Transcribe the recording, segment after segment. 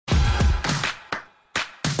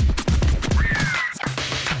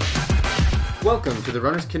Welcome to the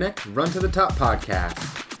Runners Connect Run to the Top podcast,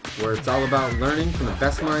 where it's all about learning from the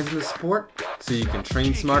best minds in the sport so you can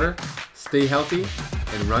train smarter, stay healthy,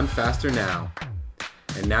 and run faster now.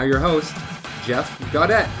 And now your host, Jeff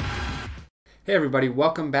Gaudette. Hey everybody,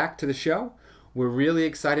 welcome back to the show. We're really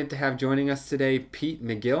excited to have joining us today Pete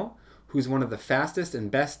Magill, who's one of the fastest and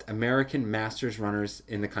best American Masters runners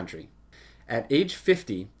in the country. At age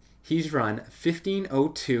 50, he's run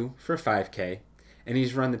 15:02 for 5K, and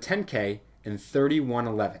he's run the 10K in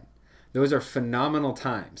 31:11. Those are phenomenal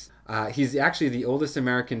times. He's actually the oldest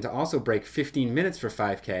American to also break 15 minutes for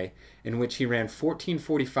 5K, in which he ran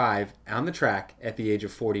 14:45 on the track at the age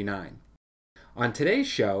of 49. On today's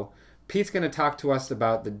show, Pete's going to talk to us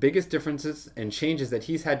about the biggest differences and changes that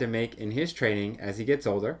he's had to make in his training as he gets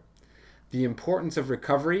older, the importance of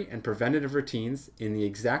recovery and preventative routines in the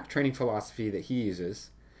exact training philosophy that he uses,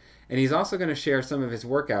 and he's also going to share some of his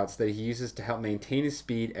workouts that he uses to help maintain his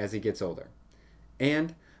speed as he gets older.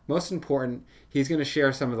 And, most important, he's going to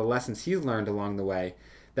share some of the lessons he's learned along the way.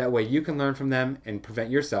 That way you can learn from them and prevent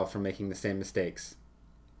yourself from making the same mistakes.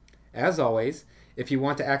 As always, if you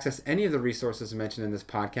want to access any of the resources mentioned in this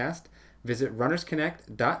podcast, visit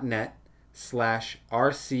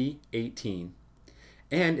runnersconnect.net/RC18.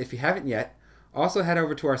 And if you haven't yet, also head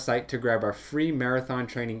over to our site to grab our free marathon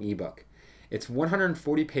training ebook. It's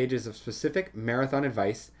 140 pages of specific marathon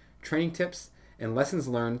advice, training tips, and lessons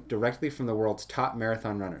learned directly from the world's top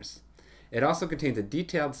marathon runners. It also contains a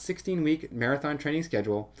detailed 16-week marathon training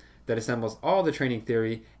schedule that assembles all the training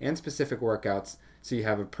theory and specific workouts so you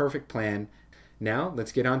have a perfect plan. Now,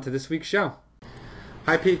 let's get on to this week's show.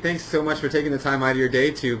 Hi Pete, thanks so much for taking the time out of your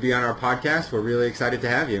day to be on our podcast. We're really excited to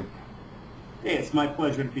have you. Hey, it's my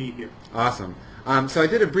pleasure to be here. Awesome. So I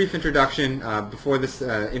did a brief introduction before this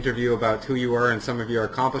interview about who you were and some of your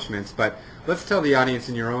accomplishments, but let's tell the audience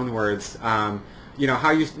in your own words, how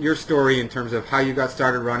your story in terms of how you got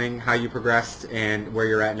started running, how you progressed, and where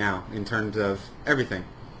you're at now in terms of everything.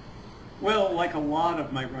 Well, like a lot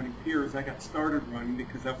of my running peers, I got started running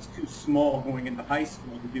because I was too small going into high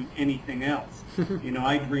school to do anything else.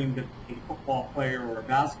 I dreamed of being a football player or a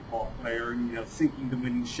basketball player and, sinking the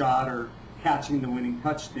winning shot or catching the winning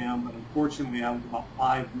touchdown, but unfortunately I was about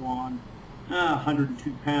 5'1",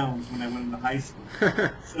 102 pounds when I went into high school.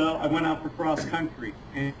 So I went out for cross country,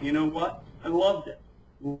 and you know what? I loved it.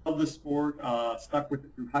 Loved the sport, stuck with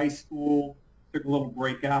it through high school, took a little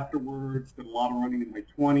break afterwards, did a lot of running in my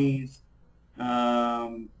 20s.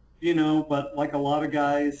 But like a lot of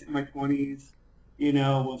guys in my 20s, it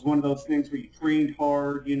was one of those things where you trained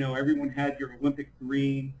hard, everyone had your Olympic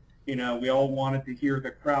dream. We all wanted to hear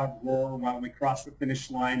the crowd roar while we crossed the finish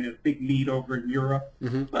line at a big meet over in Europe,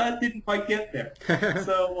 but didn't quite get there.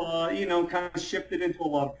 So, kind of shifted into a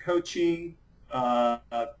lot of coaching.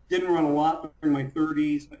 Didn't run a lot during my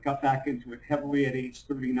 30s, but got back into it heavily at age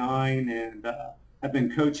 39, and I've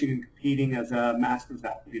been coaching and competing as a Masters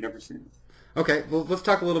athlete ever since. Okay, well, let's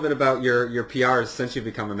talk a little bit about your PRs since you've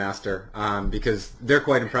become a master, because they're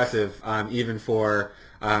quite impressive, even for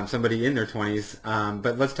somebody in their 20s.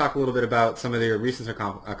 But let's talk a little bit about some of your recent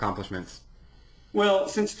accomplishments. Well,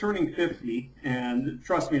 since turning 50, and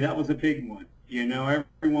trust me, that was a big one.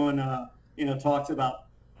 Everyone, talks about,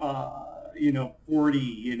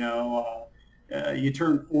 40, you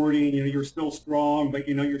turn 40, you're still strong, but,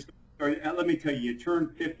 you're still, let me tell you, you turn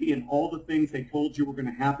 50 and all the things they told you were going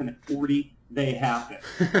to happen at 40, they happen.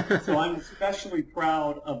 So I'm especially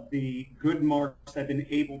proud of the good marks I've been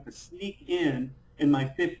able to sneak in my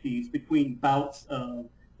 50s between bouts of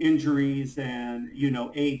injuries and,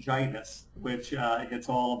 age-itis, which hits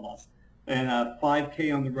all of us. And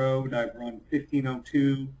 5K on the road, I've run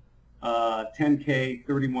 15:02, 10K,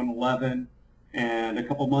 31:11, and a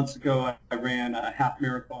couple months ago I ran a half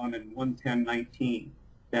marathon in 1:10:19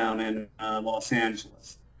 down in Los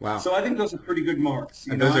Angeles. Wow! So I think those are pretty good marks.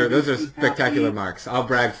 And those are spectacular marks. I'll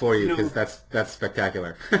brag for you because that's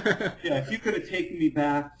spectacular. Yeah, if you could have taken me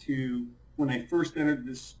back to when I first entered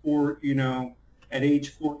this sport, at age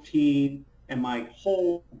 14, and my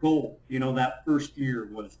whole goal, that first year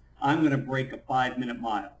was I'm going to break a 5-minute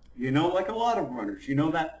mile. Like a lot of runners,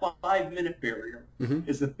 that 5-minute barrier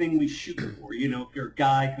is the thing we shoot for. If you're a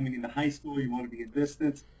guy coming into high school, you want to be in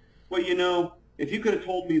distance. Well, if you could have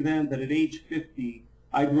told me then that at age 50,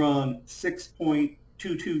 I'd run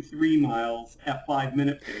 6.223 miles at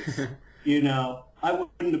 5-minute pace, I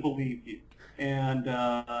wouldn't have believed you. And,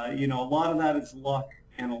 a lot of that is luck,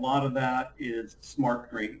 and a lot of that is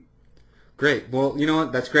smart training. Great. Well, you know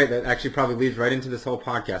what? That's great. That actually probably leads right into this whole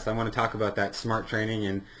podcast. I want to talk about that smart training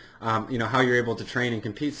and, how you're able to train and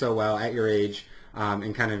compete so well at your age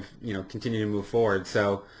and kind of, continue to move forward.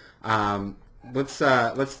 So let's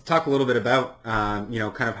talk a little bit about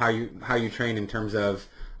kind of how you train in terms of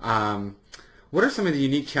what are some of the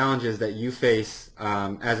unique challenges that you face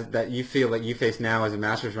as that you feel that you face now as a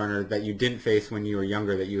masters runner that you didn't face when you were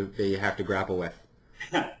younger that you have to grapple with?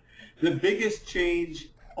 The biggest change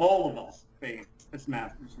all of us face as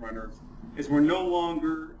masters runners is we're no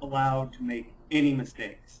longer allowed to make any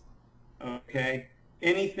mistakes. Okay?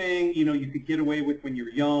 Anything, you could get away with when you're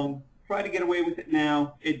young, try to get away with it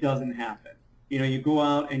now, it doesn't happen. You go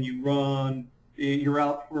out and you run, you're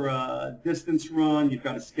out for a distance run, you've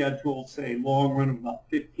got a schedule, say, long run of about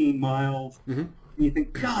 15 miles, Mm-hmm. and you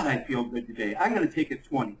think, God, I feel good today. I'm going to take it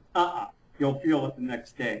 20. You'll feel it the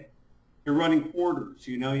next day. You're running quarters,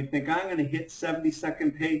 you think, I'm going to hit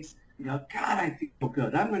 70-second pace. God, I feel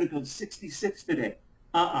good. I'm going to go 66 today.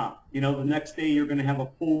 The next day you're going to have a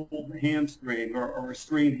pulled hamstring or a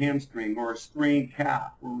strained hamstring or a strained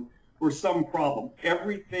calf or some problem.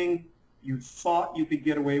 Everything you thought you could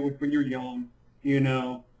get away with when you're young,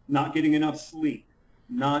 not getting enough sleep,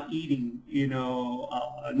 not eating,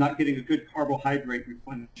 not getting a good carbohydrate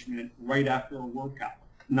replenishment right after a workout,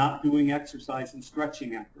 not doing exercise and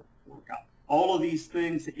stretching after a workout. All of these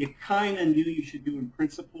things that you kind of knew you should do in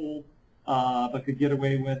principle, but could get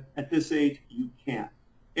away with, at this age, you can't.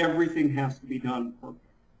 Everything has to be done perfect.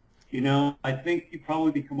 I think you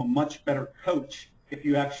probably become a much better coach if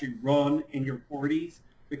you actually run in your 40s,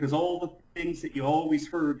 because all the things that you always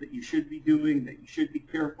heard that you should be doing, that you should be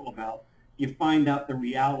careful about, you find out the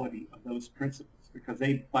reality of those principles because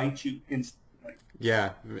they bite you instantly.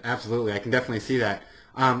 Yeah, absolutely. I can definitely see that.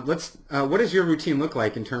 What does your routine look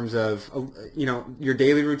like in terms of, your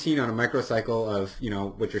daily routine on a microcycle of,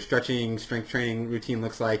 what your stretching, strength training routine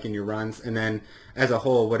looks like in your runs, and then as a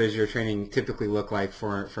whole, what does your training typically look like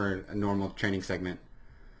for a normal training segment?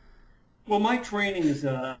 Well, my training is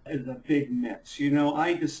a big mix.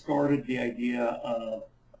 I discarded the idea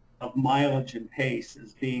of mileage and pace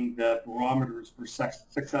as being the barometers for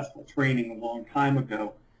successful training a long time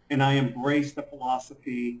ago, and I embraced the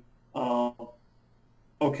philosophy of,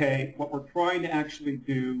 okay, what we're trying to actually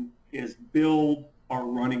do is build our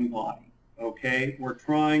running body, okay? We're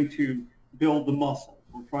trying to build the muscle.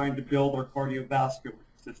 We're trying to build our cardiovascular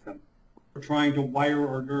system. We're trying to wire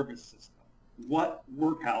our nervous system. What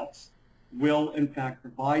workouts will, in fact,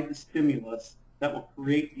 provide the stimulus that will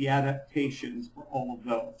create the adaptations for all of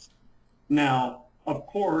those? Now, of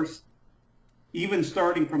course, even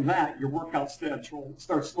starting from that, your workout schedule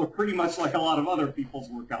starts to look pretty much like a lot of other people's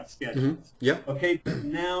workout schedules. Mm-hmm. Yep. Okay, but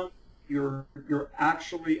now you're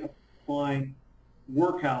actually applying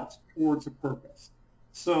workouts towards a purpose.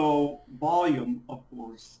 So volume, of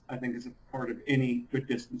course, I think is a part of any good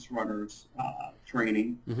distance runner's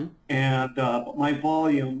training. Mm-hmm. And but my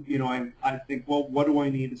volume, I think, well, what do I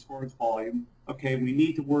need as far as volume? Okay, we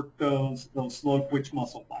need to work those slow twitch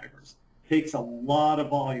muscle fibers. Takes a lot of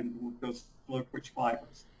volume to work those slow twitch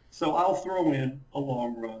fibers. So I'll throw in a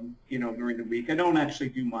long run, during the week. I don't actually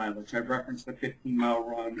do mileage. I've referenced a 15-mile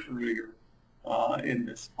run earlier in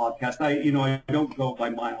this podcast. I don't go by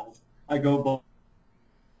miles. I go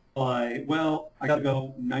I got to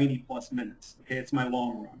go 90 plus minutes. Okay, it's my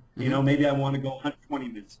long run. Mm-hmm. Maybe I want to go 120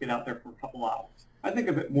 minutes, get out there for a couple hours. I think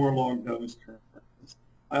of it more along those terms.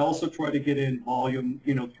 I also try to get in volume,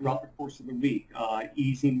 throughout the course of the week,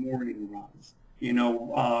 easy morning runs,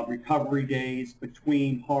 recovery days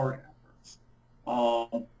between hard efforts.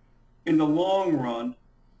 In the long run,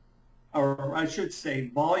 or I should say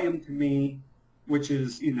volume to me, which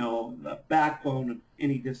is, the backbone of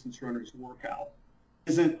any distance runner's workout,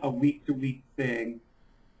 isn't a week-to-week thing.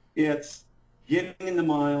 It's getting in the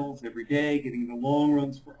miles every day, getting the long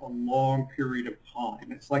runs for a long period of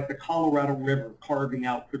time. It's like the Colorado River carving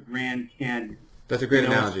out the Grand Canyon. That's a great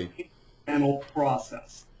analogy. It's a mental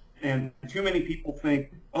process. And too many people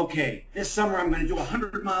think, okay, this summer I'm going to do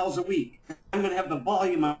 100 miles a week. I'm going to have the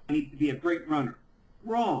volume I need to be a great runner.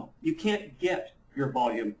 Wrong. You can't get your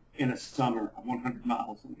volume in a summer of 100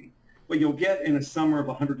 miles a week. What you'll get in a summer of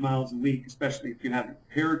 100 miles a week, especially if you haven't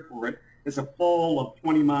prepared for it, is a fall of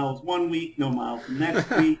 20 miles one week, no miles the next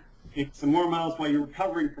week, some more miles while you're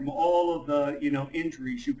recovering from all of the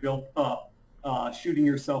injuries you built up, shooting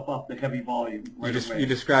yourself up the heavy volume right away. You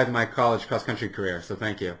described my college cross-country career, so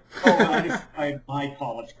thank you. I described my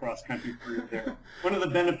college cross-country career there. One of the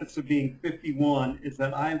benefits of being 51 is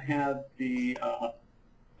that I've had the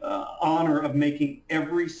honor of making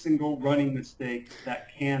every single running mistake that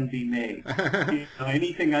can be made.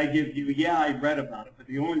 Anything I give you, I read about it, but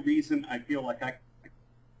the only reason I feel like I can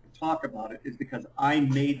talk about it is because I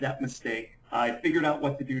made that mistake. I figured out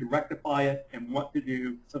what to do to rectify it and what to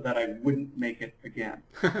do so that I wouldn't make it again.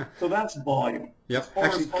 So that's volume. Yep. As far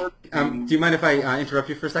Actually, as hard training, do you mind if I interrupt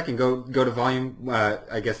you for a second? Go to volume.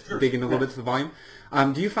 I guess sure, dig in a little yeah. bit to the volume.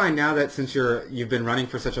 Do you find now that since you've been running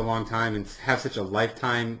for such a long time and have such a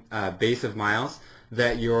lifetime base of miles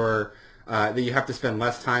that that you have to spend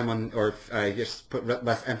less time on, or just put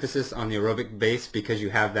less emphasis on the aerobic base because you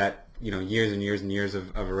have that years and years and years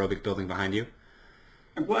of aerobic building behind you?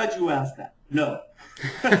 I'm glad you asked that. No.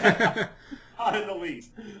 Not in the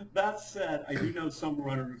least. That said, I do know some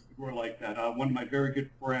runners who are like that. One of my very good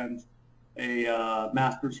friends, a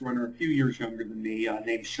masters runner a few years younger than me,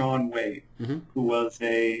 named Sean Wade, Mm-hmm. who was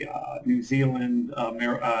a New Zealand,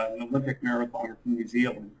 an Olympic marathoner from New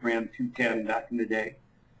Zealand, ran 2:10 back in the day.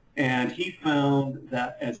 And he found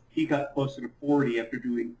that as he got closer to 40 after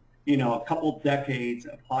doing, a couple decades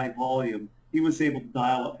of high volume, he was able to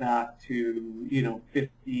dial it back to,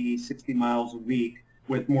 50, 60 miles a week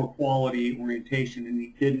with more quality orientation, and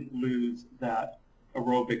he didn't lose that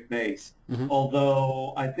aerobic base. Mm-hmm.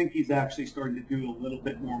 Although I think he's actually starting to do a little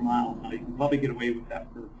bit more miles now. You can probably get away with that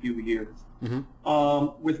for a few years.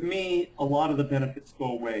 Mm-hmm. With me, a lot of the benefits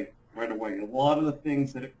go away right away. A lot of the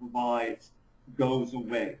things that it provides goes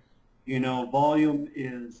away. Volume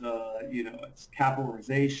is, it's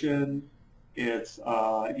capillarization, it's,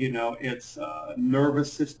 it's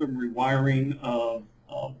nervous system rewiring of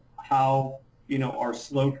how, our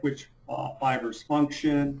slow twitch fibers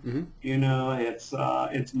function.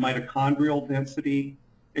 Mm-hmm. It's mitochondrial density.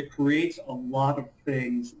 It creates a lot of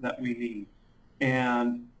things that we need.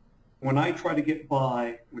 And when I try to get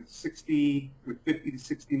by with 50 to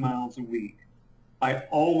 60 miles a week, I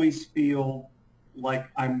always feel like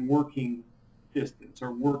I'm working distance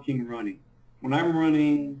or working running. When I'm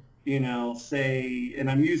running, say,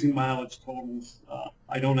 and I'm using mileage totals,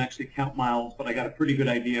 I don't actually count miles, but I got a pretty good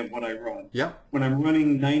idea of what I run. Yeah. When I'm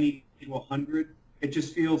running 90 to 100, it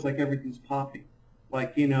just feels like everything's popping.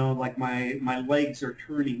 Like, like my legs are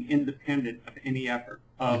turning independent of any effort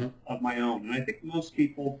of my own. And I think most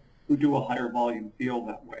people who do a higher volume feel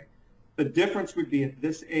that way. The difference would be at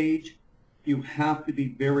this age, you have to be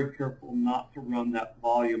very careful not to run that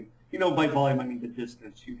volume. By volume, I mean the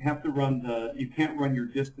distance. You can't run your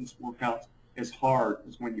distance workouts as hard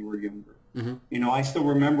as when you were younger. Mm-hmm. I still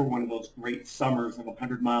remember one of those great summers of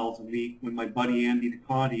 100 miles a week when my buddy Andy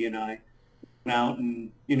DeConti and I went out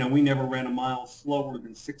and, we never ran a mile slower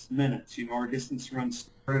than 6 minutes. Our distance run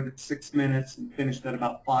started at 6 minutes and finished at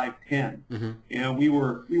about 5:10. Mm-hmm. We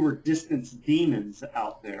were distance demons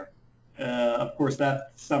out there. Of course,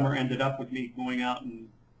 that summer ended up with me going out and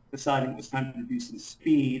deciding it was time to do some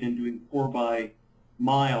speed and doing 4 by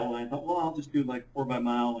mile. And I thought, well, I'll just do like 4 by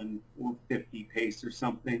mile and 4:50 pace or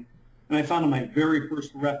something. And I found on my very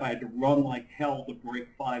first rep, I had to run like hell to break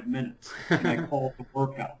 5 minutes. And I called the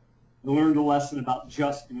workout. I learned a lesson about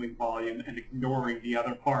just doing volume and ignoring the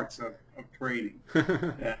other parts of training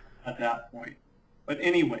at that point. But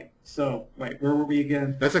anyway, so wait, where were we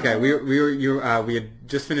again? That's okay. We had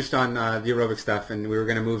just finished on the aerobic stuff, and we were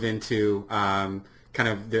going to move into kind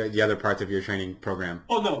of the other parts of your training program.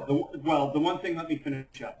 Oh no, the one thing. Let me finish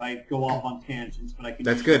up. I go off on tangents, but I can.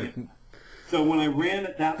 That's good. So when I ran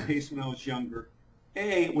at that pace when I was younger,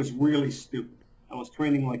 it was really stupid. I was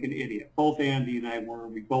training like an idiot. Both Andy and I were.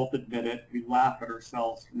 We both admit it. We laugh at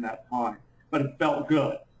ourselves from that time, but it felt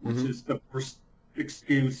good, which is the worst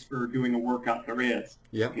excuse for doing a workout there is.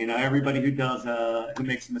 Yep. Everybody who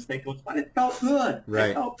makes a mistake goes, but it felt good. Right.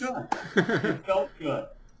 It felt good. It felt good.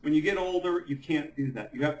 When you get older, you can't do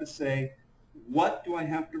that. You have to say, what do I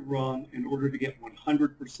have to run in order to get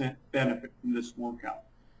 100% benefit from this workout?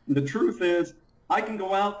 And the truth is, I can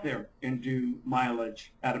go out there and do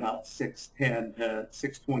mileage at about 6:10 to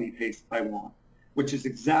 6:20 pace if I want, which is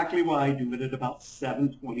exactly why I do it at about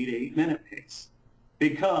 7:20 to 8-minute pace.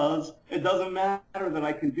 Because it doesn't matter that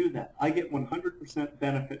I can do that. I get 100%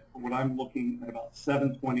 benefit for what I'm looking at about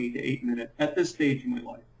 7:20 to 8-minute at this stage in my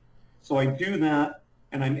life. So I do that,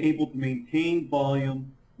 and I'm able to maintain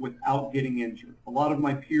volume without getting injured. A lot of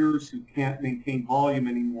my peers who can't maintain volume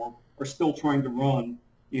anymore are still trying to run,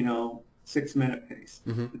 6-minute pace.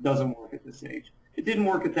 It doesn't work at this age. It didn't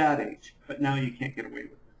work at that age, but now you can't get away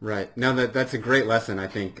with it. Right. No, that's a great lesson, I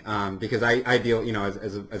think, because I deal,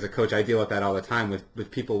 as a coach, I deal with that all the time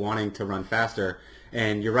with people wanting to run faster.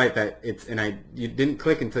 And you're right that you didn't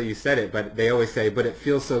click until you said it, but they always say, but it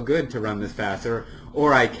feels so good to run this fast,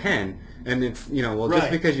 or I can. And it's, Right.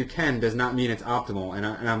 Just because you can does not mean it's optimal. And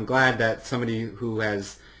I'm glad that somebody who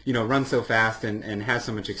has, run so fast and has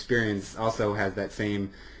so much experience also has that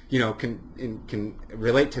same, can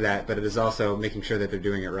relate to that, but it is also making sure that they're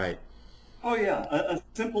doing it right. Oh yeah, a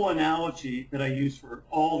simple analogy that I use for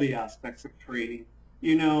all the aspects of training.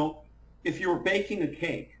 You know, if you're baking a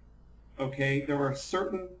cake, okay, there are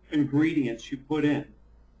certain ingredients you put in.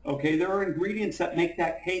 Okay, there are ingredients that make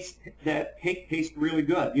that cake taste really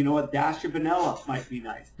good. You know, a dash of vanilla might be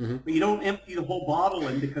nice, Hmm. but you don't empty the whole bottle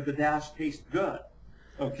in because the dash tastes good.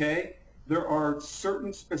 Okay, there are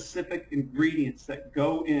certain specific ingredients that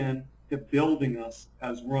go in to building us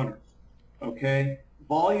as runners. Okay,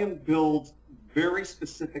 volume builds very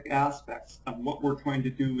specific aspects of what we're trying to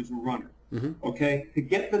do as a runner. Hmm. Okay, to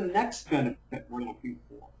get the next benefit we're looking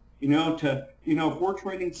for. If we're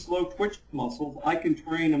training slow twitch muscles, I can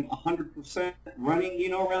train them 100%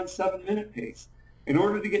 running, around 7-minute pace. In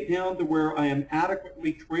order to get down to where I am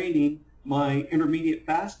adequately training my intermediate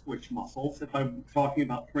fast twitch muscles, if I'm talking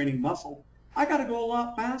about training muscle, I got to go a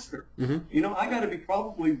lot faster. Hmm. I got to be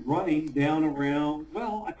probably running down around,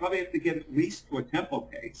 well, I probably have to get at least to a tempo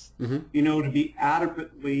pace, Hmm. to be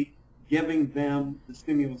adequately giving them the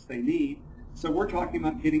stimulus they need. So we're talking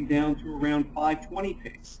about getting down to around 520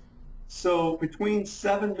 pace. So between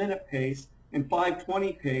 7-minute pace and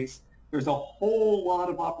 520 pace, there's a whole lot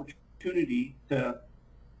of opportunity to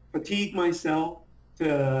fatigue myself,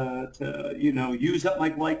 to use up my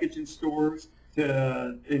glycogen stores,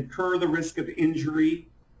 to incur the risk of injury.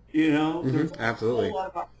 Hmm. There's a whole Absolutely. lot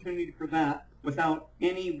of opportunity for that without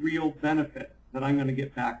any real benefit that I'm going to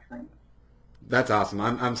get back from it. That's awesome.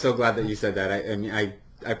 I'm so glad that you said that. I mean, I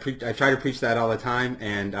try to preach that all the time,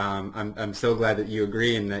 and I'm so glad that you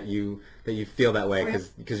agree and that you feel that way Oh, yeah.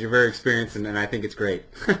 because you're very experienced, and I think it's great.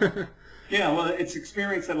 Yeah, well, it's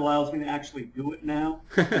experience that allows me to actually do it now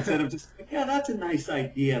instead of just, yeah, that's a nice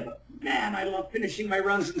idea, but man, I love finishing my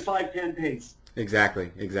runs in 5:10 pace. Exactly,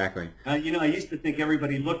 exactly. I used to think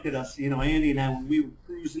everybody looked at us, Andy and I, when we were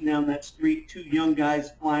cruising down that street, two young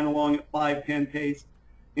guys flying along at 5:10 pace,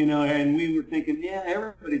 and we were thinking, yeah,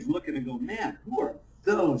 everybody's looking and go, man, who are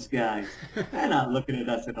those guys? They're not looking at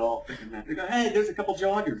us at all thinking that. They go, hey, there's a couple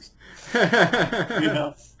joggers, you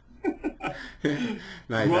know.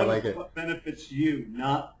 Nice, I Run like for it. what benefits you,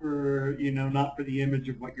 not for the image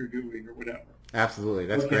of what you're doing or whatever. Absolutely,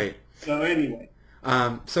 that's Okay. great. So anyway,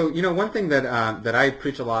 So one thing that I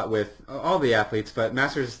preach a lot with all the athletes, but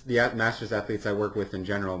masters athletes I work with in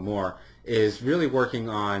general more is really working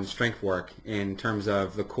on strength work in terms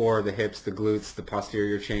of the core, the hips, the glutes, the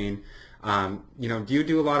posterior chain. Do you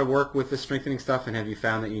do a lot of work with the strengthening stuff, and have you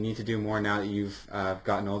found that you need to do more now that you've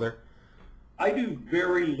gotten older? I do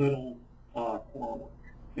very little core work.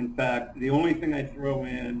 In fact, the only thing I throw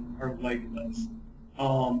in are leg lifts.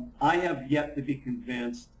 I have yet to be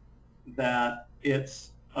convinced that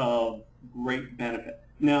it's of great benefit.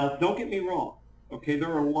 Now, don't get me wrong. Okay,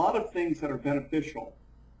 there are a lot of things that are beneficial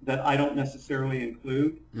that I don't necessarily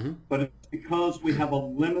include, Hmm. but it's because we have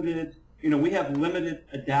limited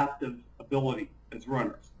adaptive ability as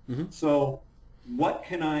runners. Hmm. So what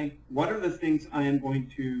are the things I am going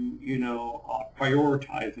to,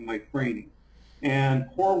 prioritize in my training? And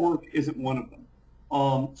core work isn't one of them.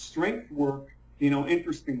 Strength work,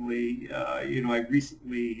 interestingly, I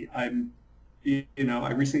recently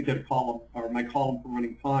did a column, or my column for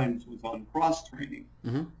Running Times was on cross training.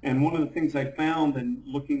 Hmm. And one of the things I found in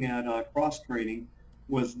looking at cross training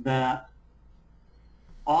was that,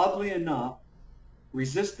 oddly enough,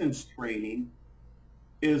 resistance training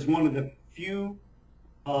is one of the few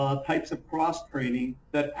types of cross training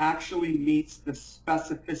that actually meets the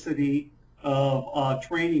specificity of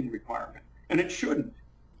training requirement. And it shouldn't.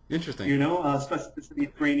 Interesting. Specificity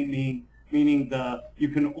of training meaning you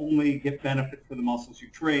can only get benefit for the muscles you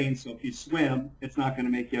train. So if you swim, it's not going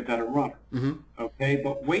to make you a better runner. Hmm. Okay,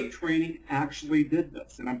 but weight training actually did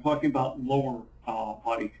this, and I'm talking about lower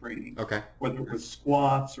body training, Okay. whether it was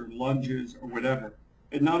squats or lunges or whatever.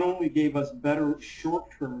 It not only gave us better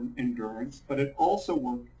short-term endurance, but it also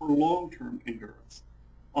worked for long-term endurance.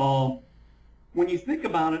 Um, when you think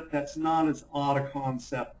about it, that's not as odd a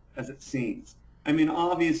concept as it seems. I mean,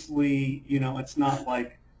 obviously, it's not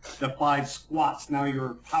like the 5 squats, now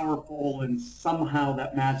you're powerful and somehow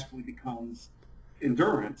that magically becomes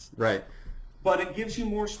endurance, Right. but it gives you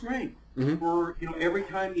more strength Hmm. for, every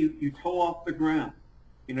time you toe off the ground,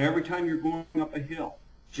 every time you're going up a hill.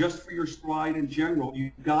 Just for your stride in general, you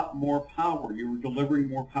got more power. You're delivering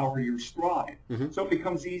more power to your stride. Hmm. So it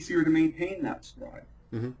becomes easier to maintain that stride.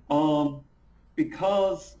 Hmm.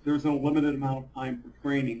 Because there's a limited amount of time for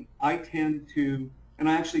training, I tend to, and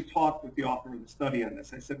I actually talked with the author of the study on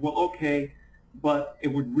this. I said, well, okay, but it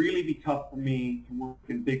would really be tough for me to work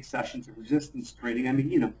in big sessions of resistance training. I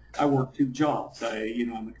mean, I work 2 jobs.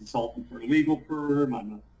 I'm a consultant for a legal firm.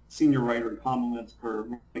 I'm a senior writer in comments for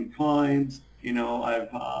Running Times.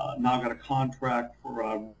 I've now got a contract for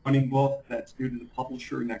a running book that's due to the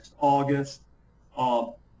publisher next August.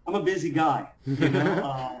 I'm a busy guy.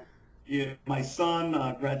 My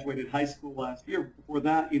son graduated high school last year. Before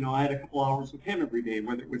that, I had a couple hours with him every day,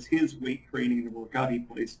 whether it was his weight training to work out, he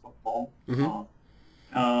plays football,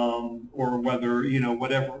 or whether,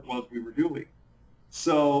 whatever it was we were doing.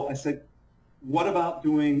 So I said, what about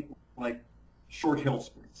doing like short hill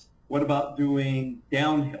sprints? What about doing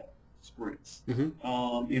downhill sprints?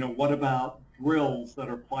 What about drills that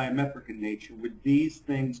are plyometric in nature? Would these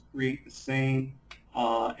things create the same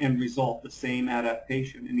end result, the same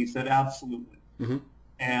adaptation? And he said, absolutely.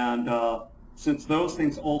 And since those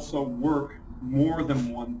things also work more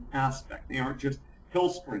than one aspect, they aren't just hill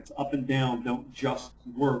sprints up and down, don't just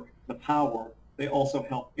work the power, they also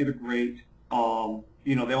help integrate,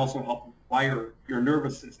 they also help wire your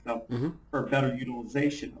nervous system for better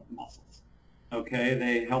utilization of the muscles. Okay,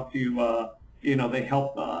 they help you, they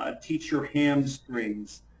help teach your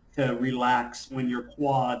hamstrings to relax when your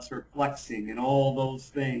quads are flexing and all those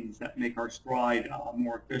things that make our stride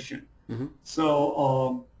more efficient.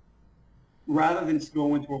 So rather than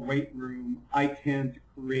go into a weight room, I tend to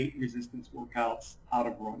create resistance workouts out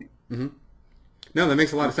of running. No, that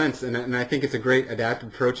makes a lot of sense, and I think it's a great adaptive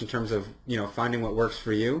approach in terms of finding what works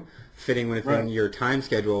for you, fitting within your time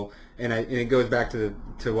schedule, and it goes back to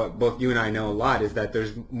what both you and I know a lot, is that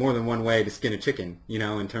there's more than one way to skin a chicken,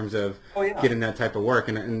 in terms of getting that type of work,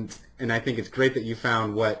 and I think it's great that you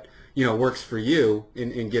found what works for you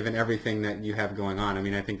in given everything that you have going on. I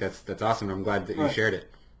mean, I think that's awesome. I'm glad that you shared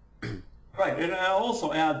it. Right, and I'll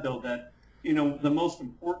also add though that the most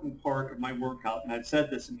important part of my workout, and I've said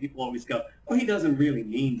this, and people always go, oh, he doesn't really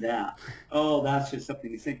mean that. Oh, that's just something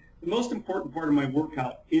he's saying. The most important part of my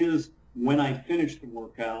workout is when I finish the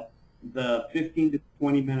workout, the 15 to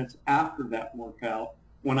 20 minutes after that workout,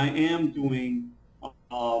 when I am doing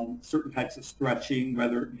certain types of stretching,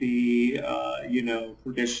 whether it be,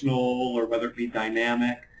 traditional or whether it be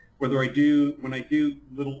dynamic, when I do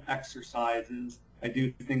little exercises, I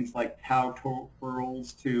do things like cow toe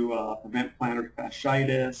curls to prevent plantar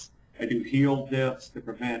fasciitis. I do heel dips to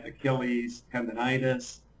prevent Achilles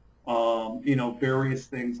tendonitis, various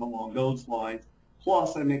things along those lines.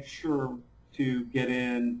 Plus, I make sure to get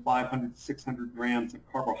in 500 to 600 grams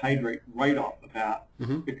of carbohydrate right off the bat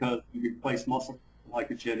because you replace muscle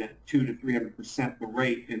glycogen at 2 to 300% the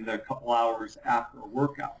rate in the couple hours after a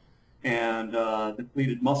workout. And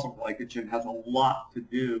depleted muscle glycogen has a lot to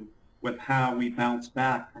do with how we bounce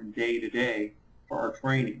back from day to day for our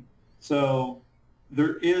training. So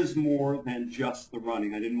there is more than just the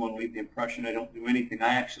running. I didn't want to leave the impression I don't do anything. I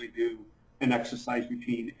actually do an exercise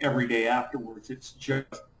routine every day afterwards. It's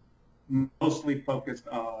just mostly focused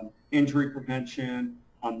on injury prevention,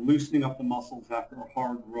 on loosening up the muscles after a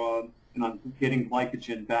hard run, and on getting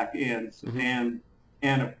glycogen back in,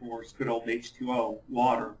 and of course, good old H2O,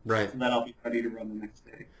 water, so that I'll be ready to run the next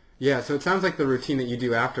day. Yeah, so it sounds like the routine that you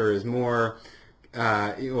do after is more,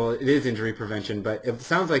 it is injury prevention, but it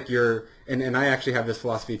sounds like you're, and I actually have this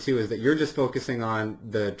philosophy too, is that you're just focusing on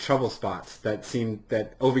the trouble spots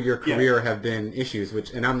that over your career have been issues,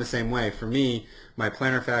 and I'm the same way. For me, my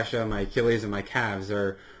plantar fascia, my Achilles, and my calves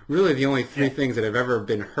are really the only three things that have ever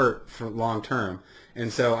been hurt for long term.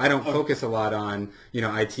 And so I don't focus a lot on,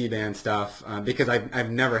 IT band stuff because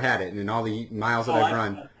I've never had it, and in all the miles that I've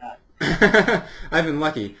run, I've been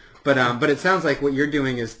lucky. But it sounds like what you're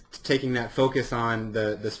doing is taking that focus on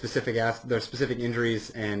the specific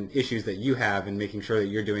injuries and issues that you have, and making sure that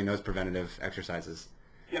you're doing those preventative exercises.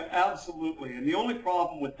 Yeah, absolutely. And the only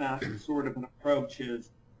problem with that sort of an approach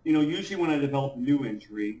is, usually when I develop a new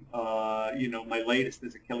injury, my latest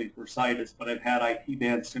is Achilles bursitis, but I've had IT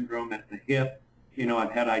band syndrome at the hip.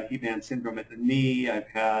 I've had IT band syndrome at the knee. I've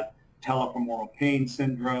had patellofemoral pain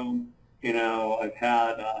syndrome. I've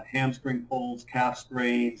had hamstring pulls, calf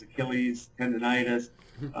strains, Achilles tendonitis,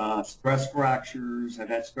 stress fractures. I've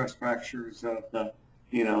had stress fractures of the,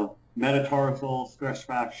 metatarsal, stress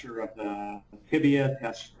fracture of the tibia,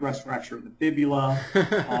 stress fracture of the fibula.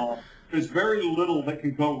 There's very little that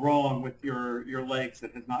can go wrong with your legs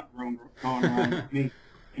that has not gone wrong with me.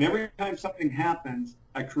 And every time something happens,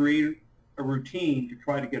 I create a routine to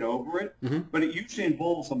try to get over it, but it usually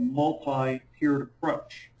involves a multi-tiered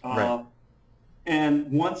approach.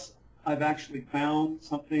 And once I've actually found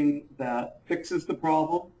something that fixes the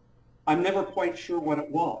problem, I'm never quite sure what it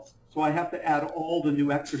was. So I have to add all the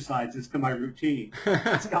new exercises to my routine.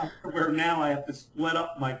 It's got to where now I have to split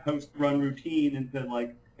up my post-run routine into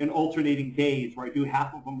like an alternating days where I do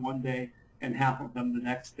half of them one day and half of them the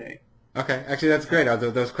next day. Okay, actually that's great.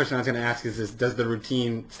 Those questions I was going to ask is does the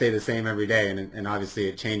routine stay the same every day? And obviously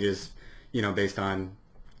it changes, based on,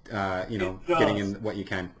 getting does. in what you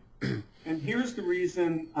can. And here's the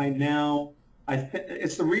reason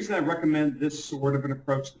it's the reason I recommend this sort of an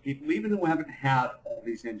approach to people, even though I haven't had all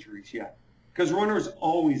these injuries yet. Because runners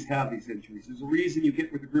always have these injuries. There's a reason you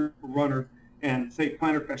get with a group of runners and say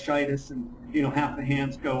plantar fasciitis and, half the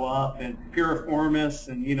hands go up, and piriformis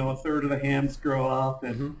and, a third of the hands grow up,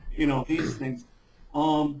 and, these things.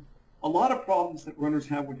 A lot of problems that runners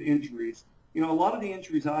have with injuries, a lot of the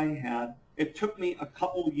injuries I had, it took me a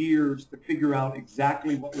couple years to figure out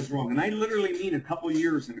exactly what was wrong. And I literally mean a couple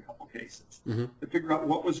years in a couple cases to figure out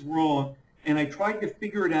what was wrong. And I tried to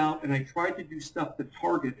figure it out, and I tried to do stuff to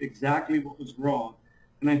target exactly what was wrong.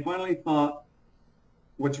 And I finally thought,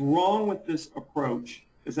 what's wrong with this approach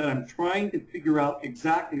is that I'm trying to figure out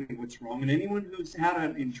exactly what's wrong. And anyone who's had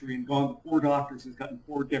an injury and gone to 4 doctors has gotten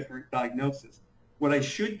 4 different diagnoses. What I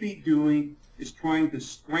should be doing is trying to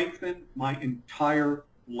strengthen my entire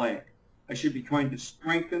leg. I should be trying to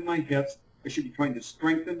strengthen my hips. I should be trying to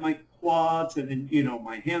strengthen my quads, and then,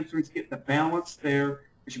 my hamstrings, get the balance there.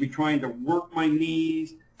 I should be trying to work my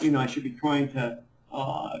knees. I should be trying to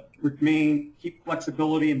keep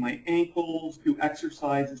flexibility in my ankles, do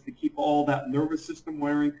exercises to keep all that nervous system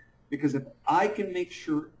wearing. Because if I can make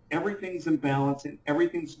sure everything's in balance and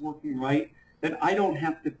everything's working right, then I don't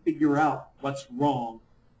have to figure out what's wrong,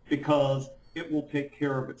 because it will take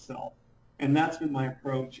care of itself. And that's been my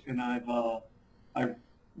approach, and I've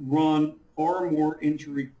run far more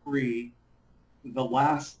injury-free the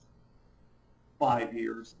last 5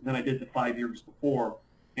 years than I did the 5 years before,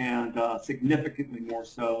 and significantly more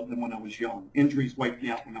so than when I was young. Injuries wiped me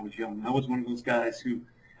out when I was young. I was one of those guys who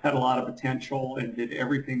had a lot of potential and did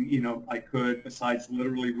everything I could, besides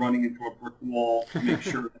literally running into a brick wall to make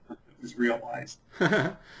sure that it was realized.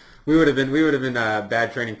 We would have been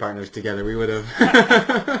bad training partners together. We would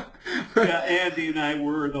have. Yeah, Andy and I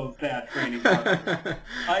were those bad training partners.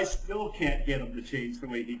 I still can't get him to change the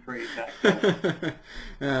way he trains back then.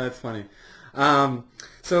 Yeah, that's funny.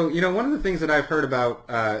 So, one of the things that I've heard about,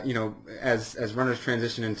 as runners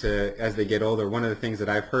transition as they get older, one of the things that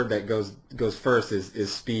I've heard that goes first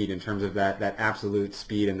is speed, in terms of that absolute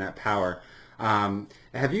speed and that power.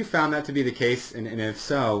 Have you found that to be the case? And if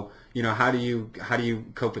so, how do you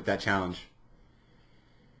cope with that challenge?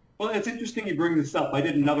 Well, it's interesting you bring this up. I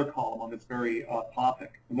did another column on this very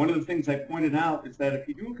topic. And one of the things I pointed out is that if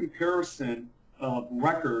you do a comparison of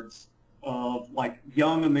records of like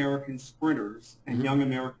young American sprinters and young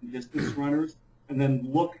American distance runners, and then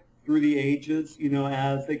look through the ages,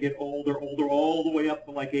 as they get older, all the way up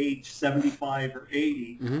to like age 75 or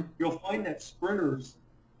 80, you'll find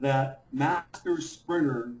that masters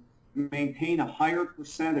sprinters maintain a higher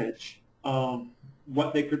percentage of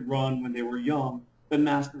what they could run when they were young than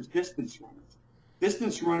masters distance runners.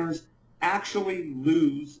 Distance runners actually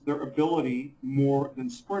lose their ability more than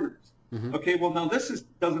sprinters. Okay, well now this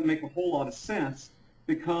doesn't make a whole lot of sense,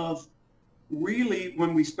 because really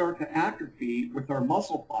when we start to atrophy with our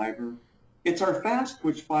muscle fiber, it's our fast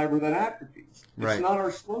twitch fiber that atrophies. Right. It's not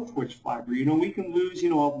our slow twitch fiber. We can lose,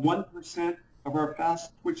 1% of our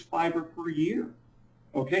fast twitch fiber per year.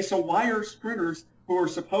 Okay, so why are sprinters who are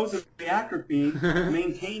supposedly atrophying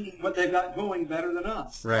maintaining what they've got going better than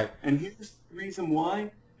us? Right. And here's the reason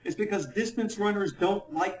why. Is because distance runners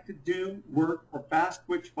don't like to do work for fast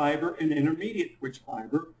twitch fiber and intermediate twitch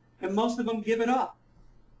fiber, and most of them give it up.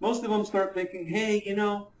 Most of them start thinking, hey,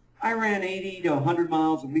 I ran 80 to 100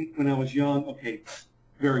 miles a week when I was young. Okay,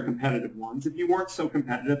 very competitive ones. If you weren't so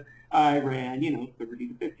competitive, I ran, 30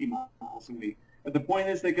 to 50 miles a week. But the point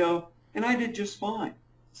is they go, and I did just fine.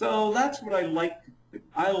 So that's what I like to do.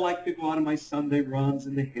 I like to go out on my Sunday runs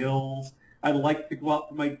in the hills. I like to go out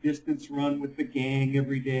for my distance run with the gang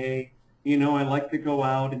every day. I like to go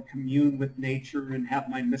out and commune with nature and have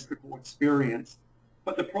my mystical experience.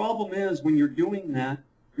 But the problem is when you're doing that,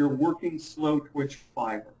 you're working slow twitch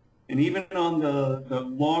fiber. And even on the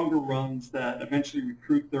longer runs that eventually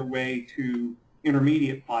recruit their way to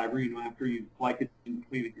intermediate fiber, after you've glycogen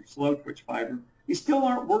depleted your slow twitch fiber, you still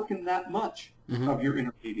aren't working that much of your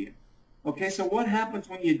intermediate. Okay, so what happens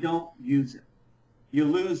when you don't use it? You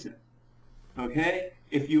lose it. Okay?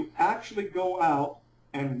 If you actually go out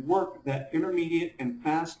and work that intermediate and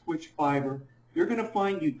fast twitch fiber, you're going to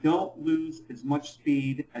find you don't lose as much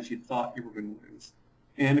speed as you thought you were going to lose.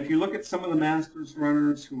 And if you look at some of the masters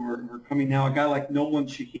runners who are coming now, a guy like Nolan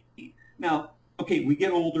Shahid. Now, okay, we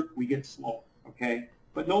get older, we get slower, okay?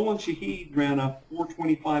 But Nolan Shahid ran a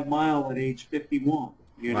 425 mile at age 51.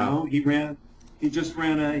 Wow. He just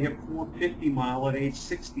ran a 450 mile at age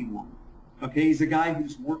 61. Okay, he's a guy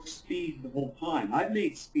who's worked speed the whole time. I've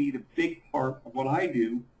made speed a big part of what I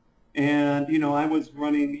do And, you know, I was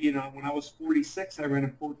running, you know, when I was 46, I ran a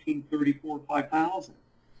 14:34 5,000.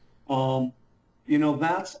 Um, you know,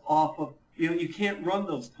 that's off of, you know, you can't run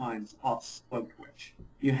those times off slow twitch.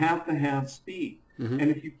 You have to have speed. Mm-hmm.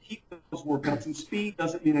 And if you keep those workouts, and speed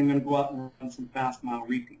doesn't mean I'm going to go out and run some fast mile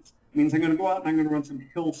repeats. It means I'm going to go out and I'm going to run some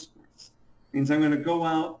hill sprints. It means I'm going to go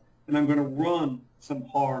out and I'm going to run some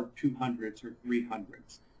hard 200s or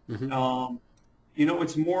 300s. Mm-hmm. You know,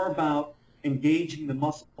 it's more about engaging the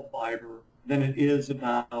muscle fiber than it is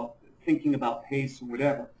about thinking about pace or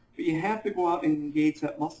whatever. But you have to go out and engage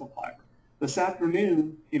that muscle fiber. This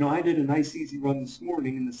afternoon, you know, I did a nice easy run this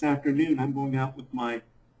morning, and this afternoon I'm going out with my,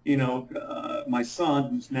 you know, my son,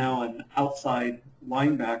 who's now an outside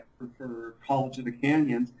linebacker for College of the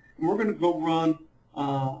Canyons, and we're going to go run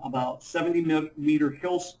about 70-meter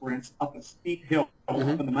hill sprints up a steep hill Mm-hmm.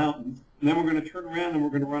 up in the mountains, and then we're going to turn around and we're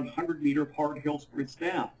going to run 100-meter hard hill sprints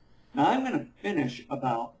down. Now I'm going to finish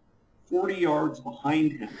about 40 yards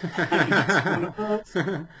behind him. I mean, it's one of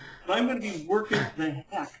those. But I'm going to be working the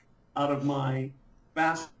heck out of my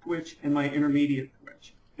fast twitch and my intermediate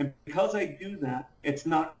twitch. And because I do that, it's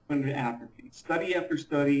not going to atrophy. Study after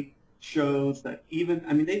study shows that even,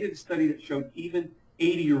 I mean, they did a study that showed even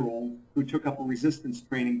 80-year-olds who took up a resistance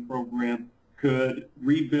training program could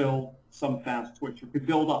rebuild some fast twitch or could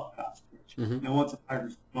build up fast twitch. Mm-hmm. Now, once the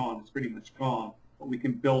fiber's gone, it's pretty much gone, but we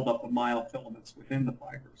can build up the myofilaments within the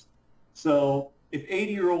fibers. So if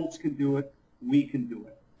 80-year-olds can do it, we can do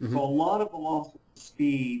it. Mm-hmm. So a lot of the loss of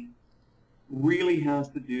speed really has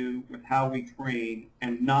to do with how we train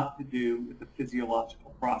and not to do with the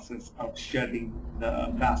physiological process of shedding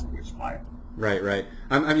the fast twitch fiber. Right, right.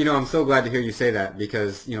 I'm so glad to hear you say that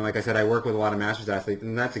because, you know, like I said, I work with a lot of masters athletes,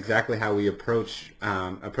 and that's exactly how we approach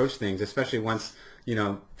things, especially once, you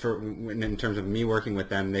know, in terms of me working with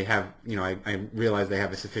them, they have, you know, I realize they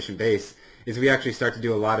have a sufficient base, is we actually start to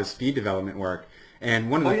do a lot of speed development work.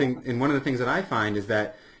 And one of the things that I find is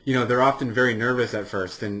that, you know, they're often very nervous at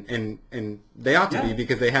first, and they ought to be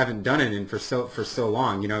because they haven't done it for so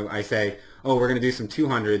long. You know, I say, oh, we're going to do some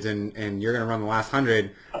 200s, and you're going to run the last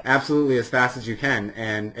 100 absolutely as fast as you can,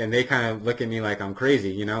 and they kind of look at me like I'm crazy,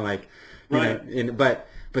 you know, like, you know, but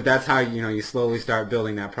that's how, you know, you slowly start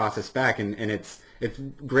building that process back, and it's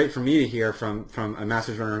great for me to hear from a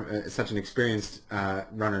masters runner, such an experienced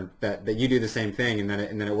runner, that you do the same thing, and that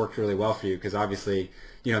it worked really well for you, because obviously,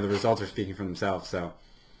 you know, the results are speaking for themselves. So.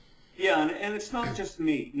 Yeah, and it's not just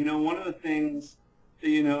me. You know, one of the things,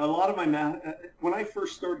 you know, a lot of my when I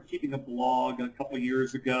first started keeping a blog a couple of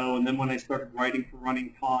years ago, and then when I started writing for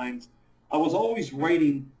Running Times, I was always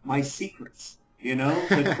writing my secrets, you know,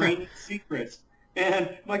 the training secrets.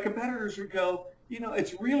 And my competitors would go, you know,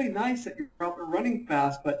 it's really nice that you're out there running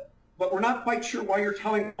fast, but we're not quite sure why you're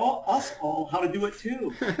telling us all how to do it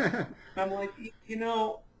too. I'm like, you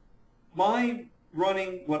know, my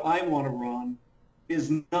running what I want to run is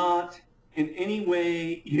not in any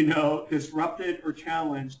way, you know, disrupted or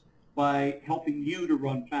challenged by helping you to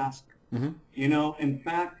run faster. Mm-hmm. You know, in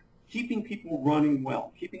fact, keeping people running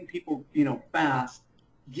well, keeping people, you know, fast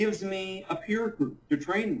gives me a peer group to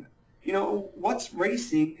train with. You know, what's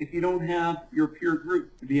racing if you don't have your peer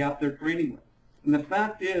group to be out there training with? And the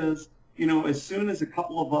fact is, you know, as soon as a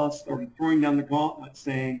couple of us started throwing down the gauntlet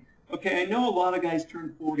saying, okay, I know a lot of guys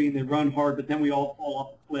turn 40 and they run hard, but then we all fall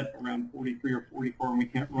off a cliff around 43 or 44 and we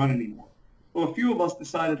can't run anymore. Well, a few of us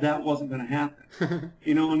decided that wasn't going to happen.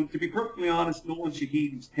 You know, and to be perfectly honest, Nolan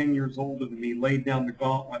Shahid, who's 10 years older than me, laid down the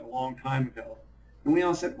gauntlet a long time ago. And we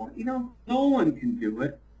all said, well, you know, Nolan can do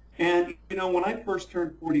it. And, you know, when I first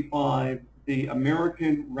turned 45, the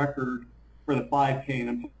American record for the 5K, and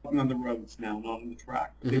I'm talking on the roads now, not on the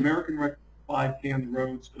track, but the American record for 5K on the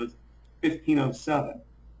roads was 15:07.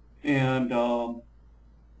 And,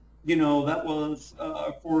 you know, that was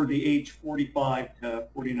for the age 45 to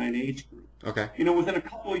 49 age group. Okay. You know, within a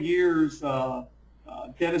couple of years,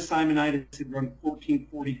 Dennis Simonitis had run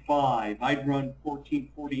 14:45. I'd run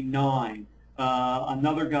 14:49.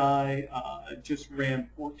 Another guy just ran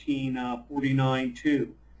 14:49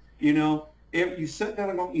 too. You know, if you sit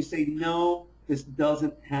down and you say, no, this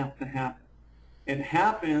doesn't have to happen. It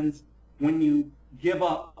happens when you give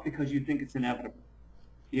up because you think it's inevitable.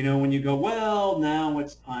 You know, when you go, well, now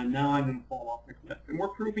it's time. Now I'm going to fall off the cliff. And we're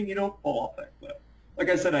proving you don't fall off that cliff. Like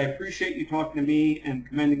I said, I appreciate you talking to me and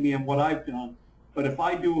commending me on what I've done. But if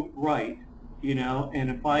I do it right, you know, and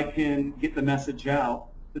if I can get the message out,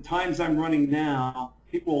 the times I'm running now,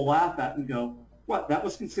 people will laugh at and go, what, that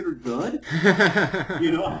was considered good?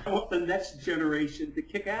 You know, I want the next generation to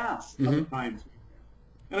kick ass at the times.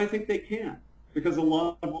 And I think they can, because a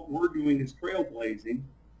lot of what we're doing is trailblazing,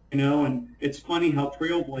 you know, and it's funny how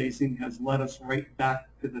trailblazing has led us right back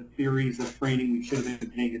to the theories of training we should have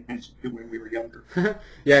been paying attention to when we were younger.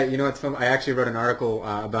 Yeah, it's fun. I actually wrote an article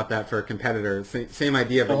about that for a competitor. Same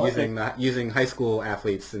idea, but using high school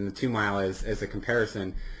athletes in the 2 mile as a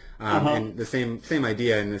comparison, and the same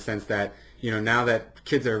idea in the sense that now that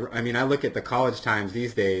kids are. I mean, I look at the college times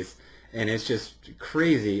these days, and it's just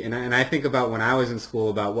crazy. And I think about when I was in school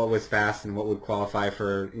about what was fast and what would qualify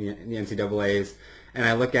for the NCAA's, and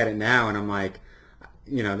I look at it now and I'm like,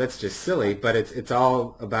 that's just silly. But it's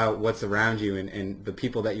all about what's around you and the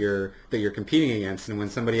people that you're competing against. And when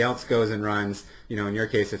somebody else goes and runs, in your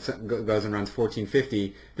case, if someone goes and runs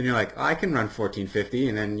 14:50, then you're like, oh, I can run 14:50,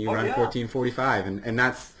 and then you run 14:45, and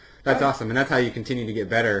that's awesome. And that's how you continue to get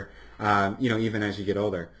better, even as you get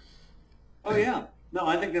older. Oh yeah. No,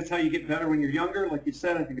 I think that's how you get better when you're younger. Like you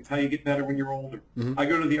said, I think it's how you get better when you're older. Mm-hmm. I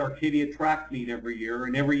go to the Arcadia track meet every year,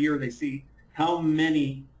 and every year they see how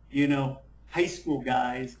many, high school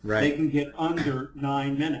guys they can get under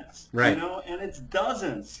 9 minutes. Right. And it's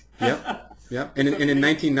dozens. Yep. Yep. And in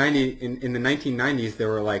 1990, in the 1990s, there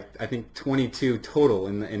were I think 22 total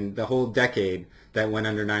in the whole decade that went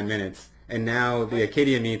under 9 minutes. And now the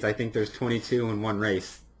Acadia meets, I think there's 22 in one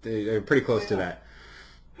race. They're pretty close to that.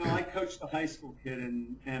 I coached a high school kid,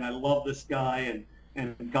 and I love this guy,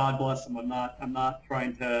 and God bless him. I'm not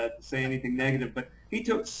trying to say anything negative, but he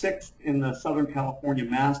took 6th in the Southern California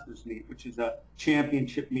Masters meet, which is a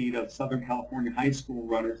championship meet of Southern California high school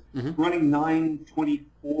runners, running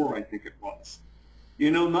 9:24, I think it was.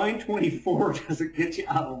 9:24 doesn't get you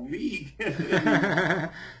out of the league.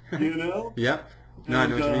 Yep. No, I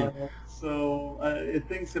know what you mean. So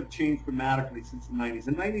things have changed dramatically since the 90s.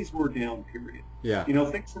 The 90s were a down period. Yeah.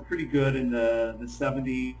 Things were pretty good in the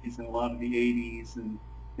 70s and a lot of the 80s, and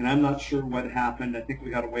I'm not sure what happened. I think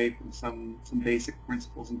we got away from some basic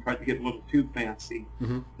principles and tried to get a little too fancy.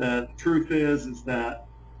 Mm-hmm. The truth is that,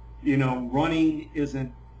 running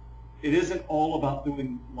isn't all about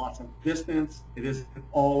doing lots of distance. It isn't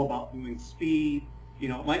all about doing speed.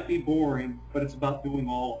 It might be boring, but it's about doing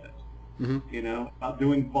all of it. Mm-hmm. About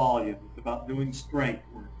doing volume. It's about doing strength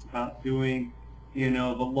work. It's about doing,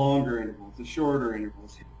 the longer intervals, the shorter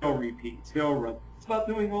intervals, hill repeats, hill runs. It's about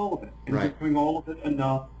doing all of it. And doing all of it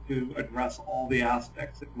enough to address all the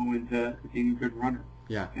aspects that go into being a good runner.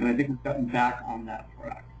 Yeah. And I think we've gotten back on that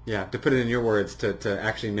track. Yeah, to put it in your words, to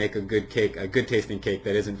actually make a good cake, a good tasting cake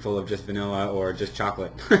that isn't full of just vanilla or just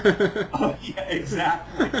chocolate. Oh, yeah,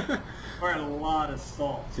 exactly. Or a lot of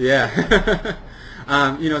salt. Yeah.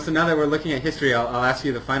 So now that we're looking at history, I'll ask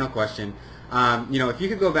you the final question. If you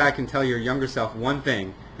could go back and tell your younger self one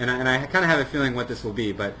thing, and I kind of have a feeling what this will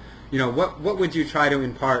be, but what would you try to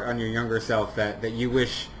impart on your younger self that you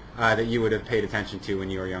wish that you would have paid attention to when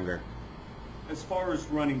you were younger? As far as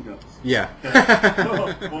running goes. Yeah.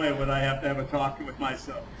 Oh boy, would I have to have a talk with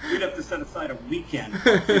myself. We'd have to set aside a weekend,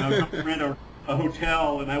 go rent a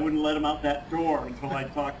hotel, and I wouldn't let him out that door until I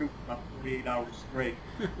talked to him for about 48 hours straight.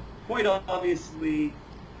 Quite obviously,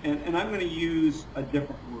 and I'm going to use a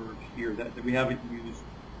different word here that we haven't used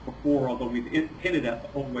before, although we've hinted at the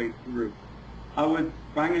whole way through. I'm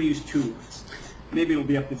going to use 2 words. Maybe it'll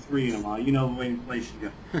be up to 3 in a while. You know the way inflation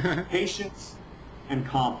goes. Patience and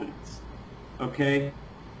confidence. Okay?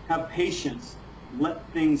 Have patience. Let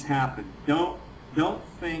things happen. Don't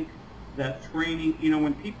think that training,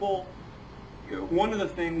 when people, one of the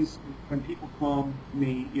things when people come to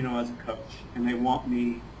me, as a coach, and they want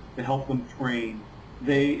me to help them train,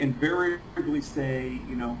 they invariably say,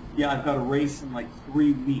 yeah, I've got a race in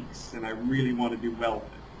 3 weeks, and I really want to do well with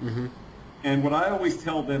it. Mm-hmm. And what I always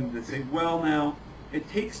tell them is say, well, now, it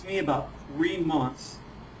takes me about 3 months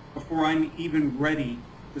before I'm even ready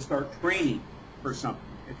to start training for something.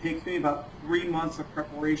 It takes me about 3 months of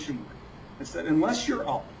preparation work. I said, unless you're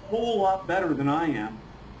a whole lot better than I am,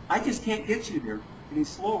 I just can't get you there any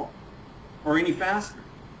slower or any faster.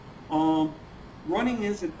 Running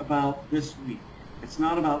isn't about this week. It's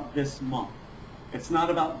not about this month. It's not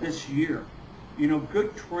about this year.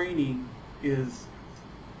 Good training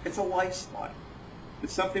it's a lifestyle.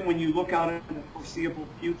 It's something when you look out into the foreseeable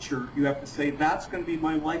future, you have to say, that's going to be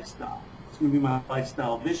my lifestyle. It's going to be my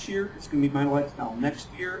lifestyle this year. It's going to be my lifestyle next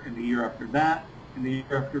year, and the year after that, and the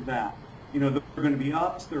year after that. There are going to be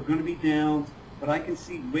ups, there are going to be downs, but I can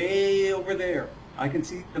see way over there. I can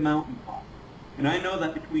see the mountaintop. And I know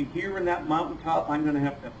that between here and that mountaintop, I'm going to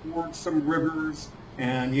have to ford some rivers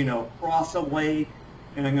and, cross a lake,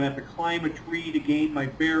 and I'm going to have to climb a tree to gain my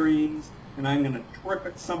bearings, and I'm going to trip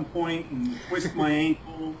at some point and twist my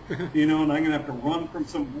ankle, and I'm going to have to run from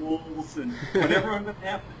some wolves, and whatever I'm going to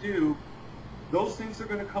have to do, those things are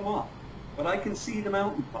going to come up. But I can see the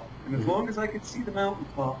mountaintop, and as long as I can see the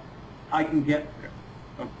mountaintop, I can get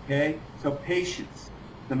there, okay? So patience.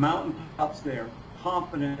 The mountaintop's there.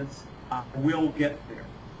 Confidence, I will get there.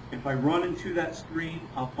 If I run into that stream,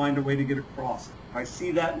 I'll find a way to get across it. If I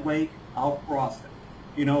see that lake, I'll cross it.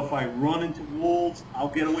 You know, if I run into wolves, I'll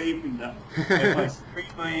get away from them. If I sprain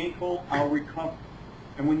my ankle, I'll recover.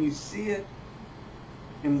 And when you see it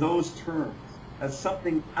in those terms, as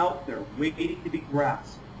something out there waiting to be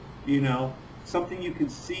grasped, you know, something you can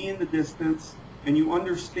see in the distance, and you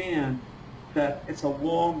understand that it's a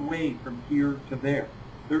long way from here to there.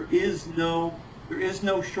 There is no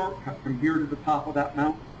shortcut from here to the top of that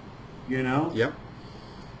mountain, you know? Yep.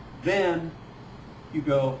 Then you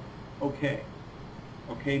go, okay,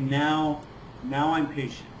 now I'm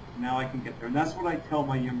patient. Now I can get there. And that's what I tell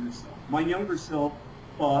my younger self. My younger self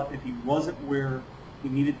thought if he wasn't where he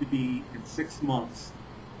needed to be in 6 months,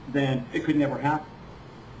 then it could never happen.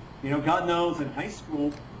 You know, God knows in high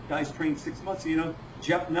school, guys train 6 months. You know,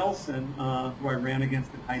 Jeff Nelson, who I ran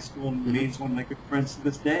against in high school and remains one of my good friends to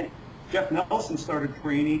this day. Jeff Nelson started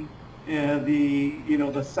training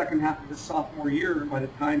the second half of his sophomore year. By the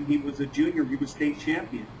time he was a junior, he was state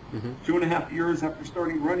champion. 2.5 years after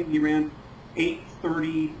starting running, he ran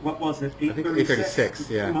 8:30. What was it? 8:36.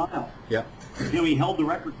 Yeah. Mile. Yeah. You know, he held the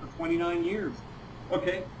record for 29 years.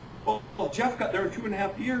 Okay. Well, Jeff got there in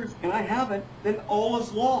 2.5 years, and I haven't. Then all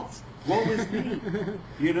is lost. Woe is me.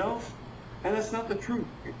 You know, and that's not the truth.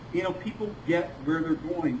 You know, people get where they're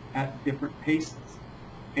going at different paces.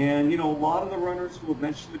 And, you know, a lot of the runners who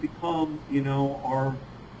eventually become,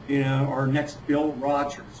 our next Bill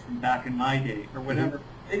Rogers from back in my day or whatever,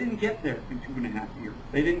 they didn't get there in 2.5 years.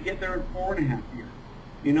 They didn't get there in 4.5 years.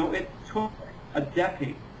 You know, it took a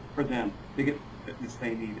decade for them to get the fitness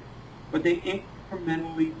they needed. But they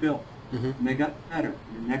incrementally built, and they got better.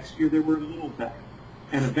 And the next year they were a little better.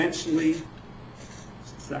 And eventually,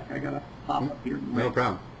 just a sec, I got to pop up here. No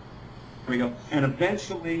problem. There we go. And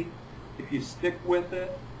eventually, if you stick with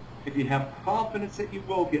it, if you have confidence that you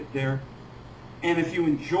will get there, and if you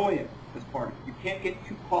enjoy it as part of it, you can't get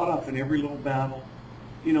too caught up in every little battle,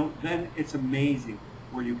 you know, then it's amazing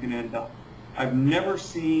where you can end up. I've never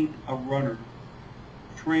seen a runner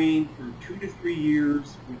train for 2 to 3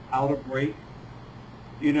 years without a break,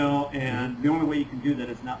 you know, and the only way you can do that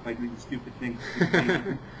is not by doing stupid things,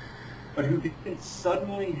 but who can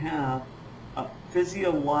suddenly have a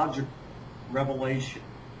physiological revelation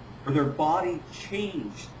where their body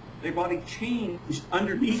changed. Their body changed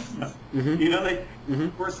underneath them. You know,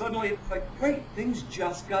 where suddenly it's like, great, things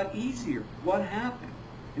just got easier. What happened?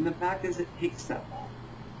 And the fact is, it takes that long.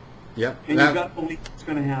 Yep. And you've got to believe it's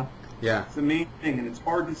going to happen. Yeah. It's the main thing, and it's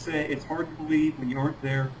hard to say. It's hard to believe when you aren't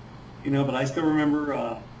there. You know, but I still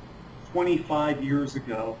remember 25 years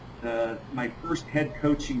ago, my first head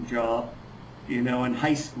coaching job, you know, in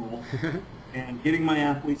high school, and getting my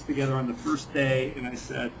athletes together on the first day, and I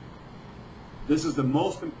said, this is the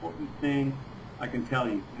most important thing I can tell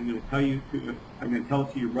you. I'm going to tell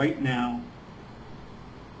it to you right now.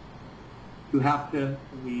 You have to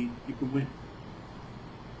believe you can win.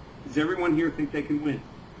 Does everyone here think they can win?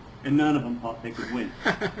 And none of them thought they could win.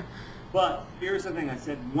 But here's the thing. I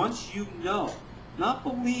said, once you know, not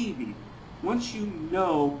believe even, once you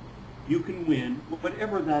know you can win,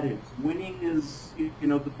 whatever that is. Winning is, you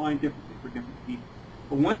know, defined differently for different people.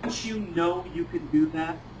 But once you know you can do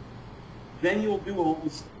that, then you'll do all the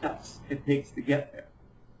steps it takes to get there.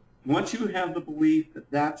 Once you have the belief that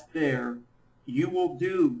that's there, you will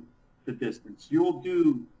do the distance. You'll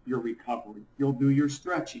do your recovery. You'll do your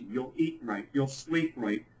stretching. You'll eat right. You'll sleep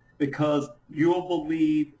right, because you'll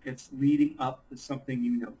believe it's leading up to something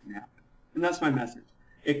you know can happen. And that's my message.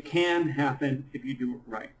 It can happen if you do it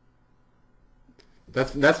right.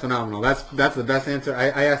 That's phenomenal. That's the best answer.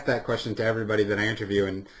 I ask that question to everybody that I interview,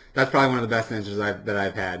 and that's probably one of the best answers that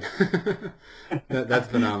I've had. That's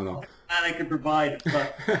phenomenal. And I can provide it,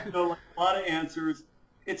 but you know, like a lot of answers,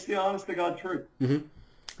 it's the honest to God truth.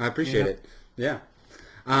 I appreciate it. Yeah.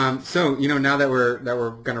 So you know, now that we're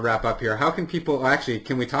going to wrap up here, how can people? Actually,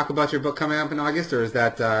 can we talk about your book coming up in August, or is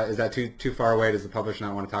that too far away? Does the publisher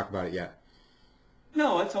not want to talk about it yet?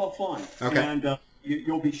 No, it's all fun. Okay. And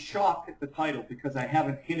you'll be shocked at the title because I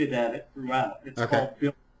haven't hinted at it throughout. It's called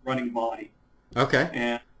Build Running Body. Okay.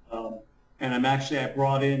 And I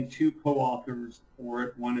brought in 2 co-authors for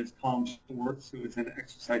it. One is Tom Schwartz, who is an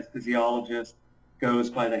exercise physiologist,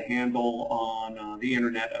 goes by the handle on the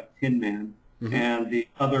internet of Tin Man. And the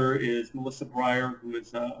other is Melissa Breyer, who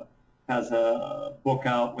is has a book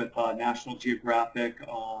out with National Geographic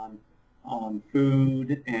on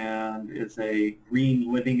food and is a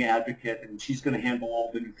green living advocate, and she's going to handle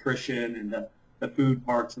all the nutrition and the food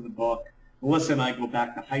parts of the book. Melissa and I go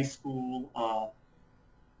back to high school.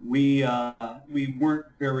 we weren't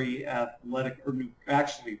very athletic, or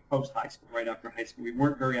actually post high school, right after high school, we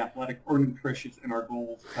weren't very athletic or nutritious in our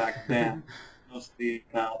goals back then. Mostly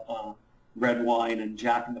about red wine and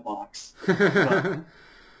Jack in the Box.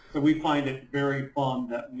 So we find it very fun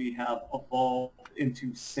that we have evolved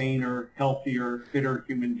into saner, healthier, fitter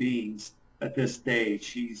human beings at this stage.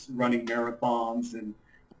 She's running marathons and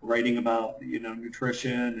writing about,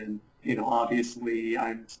 nutrition, and, obviously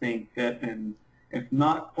I'm staying fit and if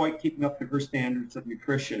not quite keeping up to her standards of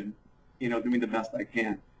nutrition, doing the best I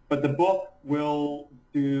can. But the book will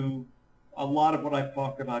do a lot of what I've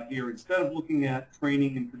talked about here. Instead of looking at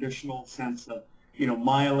training in traditional sense of,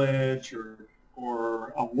 mileage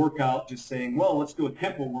or a workout, just saying, well, let's do a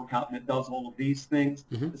tempo workout and it does all of these things.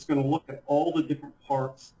 Mm-hmm. It's going to look at all the different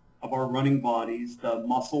parts of our running bodies, the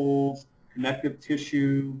muscles, connective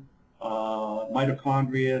tissue,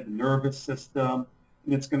 mitochondria, the nervous system,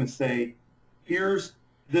 and it's going to say, here's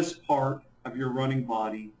this part of your running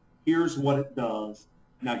body, here's what it does,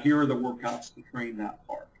 now here are the workouts to train that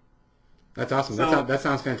part. That's awesome. So, that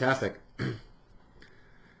sounds fantastic.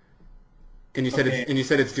 And you said okay.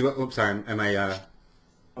 it's due. Oops, sorry. Am I?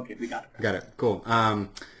 Okay, we got it. Got it. Cool. And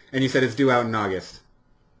you said it's due out in August.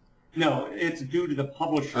 No, it's due to the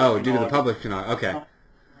publisher. Oh, due to the publisher. Okay.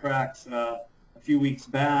 Tracks a few weeks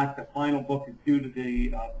back. The final book is due to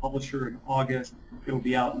the publisher in August. It will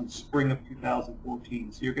be out in spring of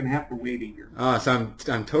 2014. So you're going to have to wait a year. Oh, so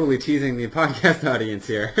I'm totally teasing the podcast audience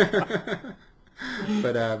here.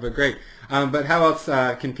 But great. But how else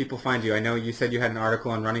can people find you? I know you said you had an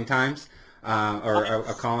article on running times, or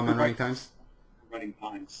a column on running times. Running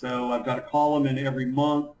times. So I've got a column in every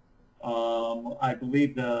month. I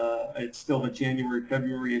believe it's still the January,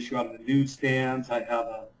 February issue out of the newsstands. I have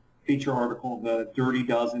a feature article, The Dirty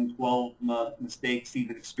Dozen, 12 Mistakes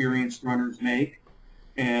Even Experienced Runners Make.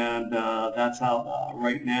 And that's out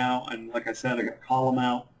right now. And like I said, I got a column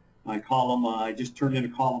out. My column, I just turned in a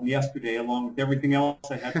column yesterday along with everything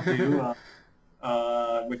else I had to do,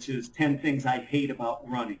 which is 10 things I hate about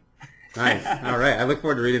running. Nice. All right. I look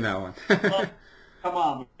forward to reading that one. Well, come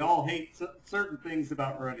on. We all hate certain things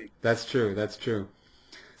about running. That's true. That's true.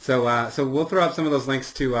 So we'll throw up some of those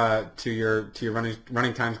links to your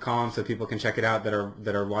running times column so people can check it out that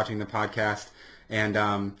are watching the podcast.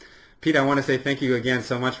 And Pete, I want to say thank you again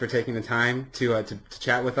so much for taking the time to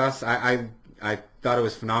chat with us. I thought it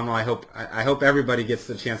was phenomenal. I hope everybody gets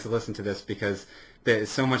the chance to listen to this because there's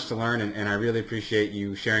so much to learn, and I really appreciate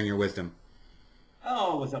you sharing your wisdom.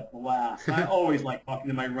 Oh, it was a blast. I always like talking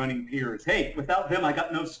to my running peers. Hey, without them, I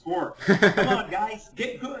got no sport. Come on, guys,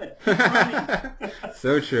 get good. Keep running.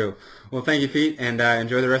 So true. Well, thank you, Pete, and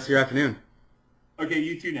enjoy the rest of your afternoon. Okay,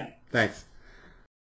 you too now. Thanks.